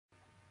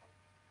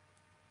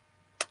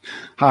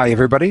Hi,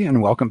 everybody,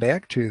 and welcome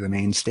back to the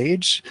main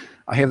stage.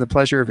 I have the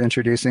pleasure of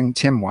introducing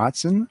Tim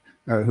Watson,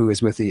 who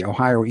is with the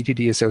Ohio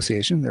ETD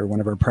Association. They're one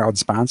of our proud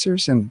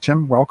sponsors. And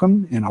Tim,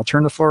 welcome, and I'll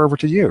turn the floor over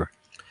to you.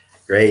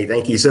 Great.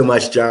 Thank you so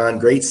much, John.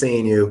 Great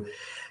seeing you.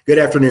 Good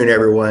afternoon,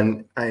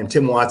 everyone. I am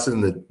Tim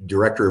Watson, the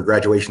Director of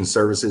Graduation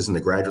Services in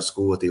the Graduate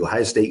School at The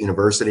Ohio State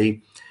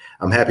University.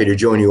 I'm happy to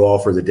join you all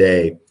for the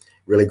day.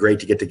 Really great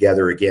to get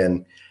together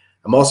again.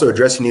 I'm also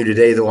addressing you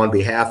today, though, on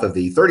behalf of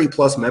the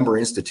 30-plus member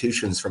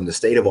institutions from the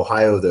state of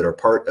Ohio that are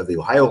part of the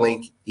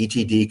OhioLink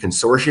ETD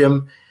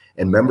Consortium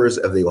and members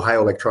of the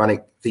Ohio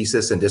Electronic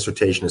Thesis and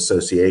Dissertation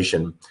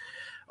Association.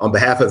 On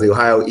behalf of the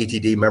Ohio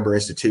ETD member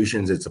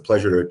institutions, it's a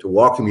pleasure to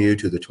welcome you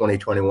to the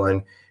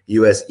 2021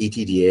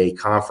 USETDA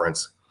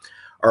conference.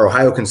 Our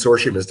Ohio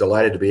Consortium is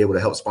delighted to be able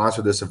to help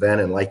sponsor this event,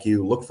 and like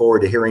you, look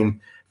forward to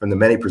hearing from the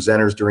many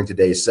presenters during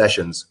today's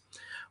sessions.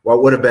 While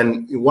it would have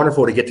been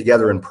wonderful to get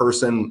together in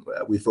person,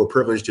 we feel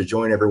privileged to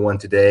join everyone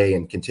today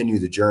and continue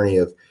the journey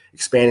of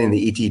expanding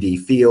the ETD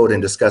field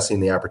and discussing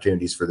the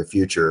opportunities for the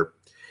future.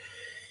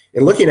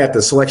 In looking at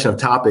the selection of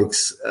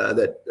topics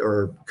that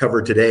are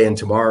covered today and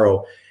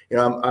tomorrow,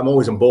 I'm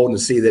always emboldened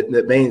to see that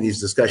many of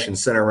these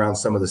discussions center around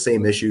some of the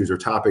same issues or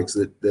topics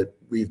that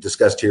we've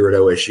discussed here at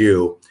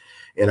OSU,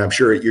 and I'm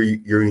sure at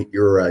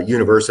your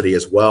university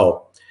as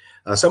well.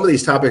 Some of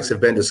these topics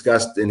have been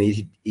discussed in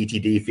the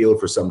ETD field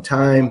for some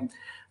time,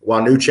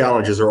 while new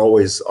challenges are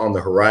always on the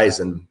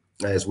horizon,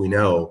 as we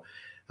know.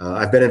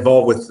 I've been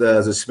involved with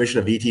the submission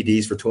of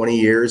ETDs for 20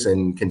 years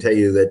and can tell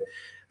you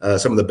that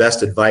some of the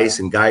best advice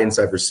and guidance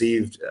I've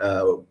received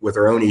with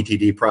our own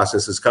ETD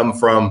process has come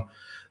from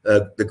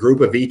the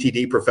group of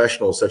ETD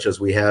professionals such as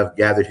we have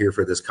gathered here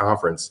for this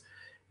conference.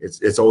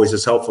 It's always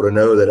just helpful to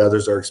know that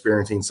others are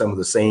experiencing some of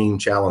the same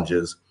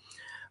challenges.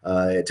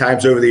 At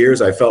times over the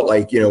years, I felt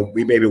like,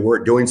 we maybe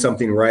weren't doing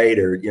something right,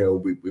 or,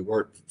 we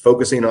weren't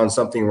focusing on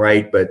something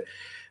right, but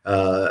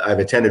I've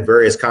attended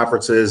various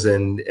conferences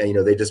and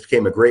they just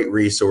became a great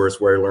resource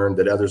where I learned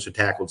that others had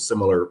tackled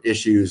similar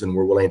issues and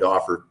were willing to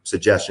offer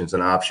suggestions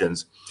and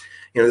options.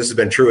 This has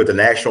been true at the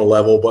national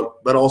level,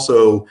 but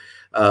also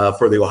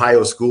for the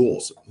Ohio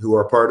schools, who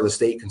are part of the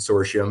state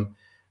consortium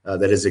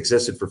that has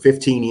existed for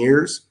 15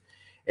 years.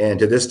 And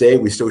to this day,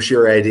 we still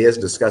share ideas,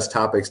 discuss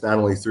topics not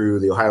only through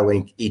the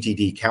OhioLink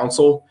ETD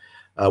Council,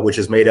 which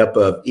is made up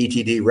of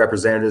ETD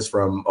representatives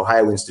from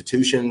Ohio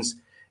institutions,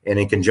 and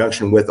in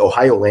conjunction with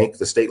OhioLink,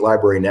 the state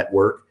library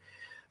network,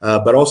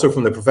 but also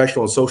from the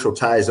professional and social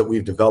ties that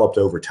we've developed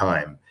over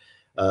time.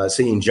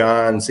 Seeing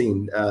John,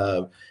 seeing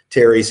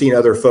Terry, seeing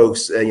other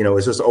folks,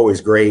 is just always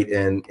great,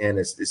 and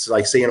it's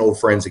like seeing old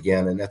friends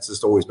again, and that's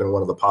just always been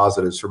one of the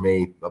positives for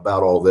me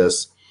about all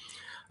this.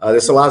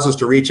 This allows us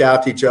to reach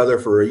out to each other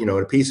for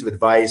a piece of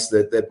advice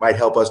that might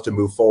help us to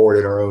move forward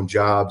in our own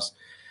jobs.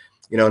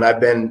 And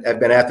I've been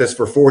at this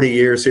for 40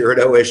 years here at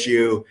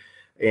OSU.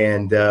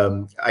 And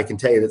I can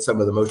tell you that some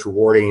of the most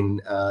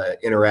rewarding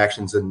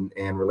interactions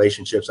and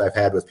relationships I've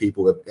had with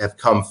people have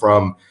come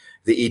from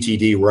the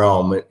ETD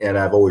realm, and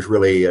I've always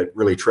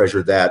really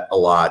treasured that a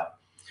lot.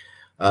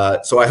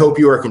 So I hope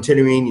you are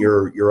continuing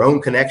your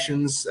own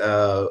connections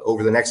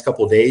over the next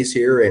couple of days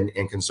here,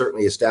 and can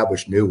certainly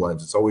establish new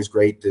ones. It's always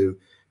great to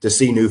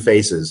see new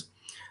faces.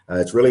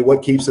 It's really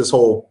what keeps this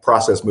whole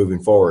process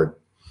moving forward.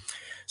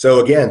 So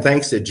again,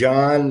 thanks to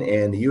John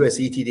and the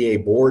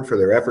USETDA board for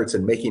their efforts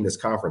in making this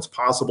conference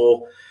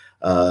possible.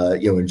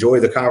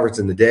 Enjoy the conference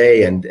in the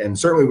day, and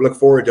certainly we look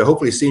forward to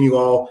hopefully seeing you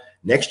all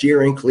next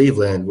year in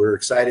Cleveland. We're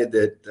excited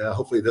that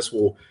hopefully this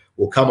will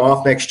come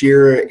off next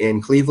year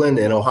in Cleveland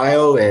in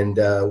Ohio, and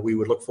we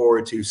would look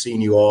forward to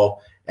seeing you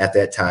all at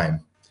that time.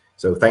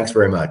 So thanks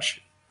very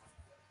much.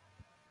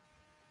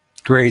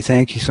 Great.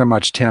 Thank you so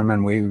much, Tim.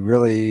 And we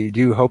really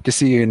do hope to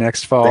see you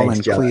next fall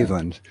in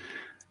Cleveland.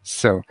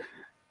 So,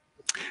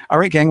 all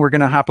right, gang, we're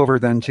going to hop over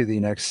then to the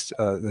next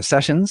the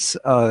sessions.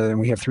 And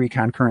we have 3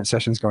 concurrent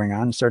sessions going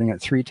on starting at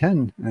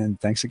 3:10. And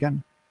thanks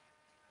again.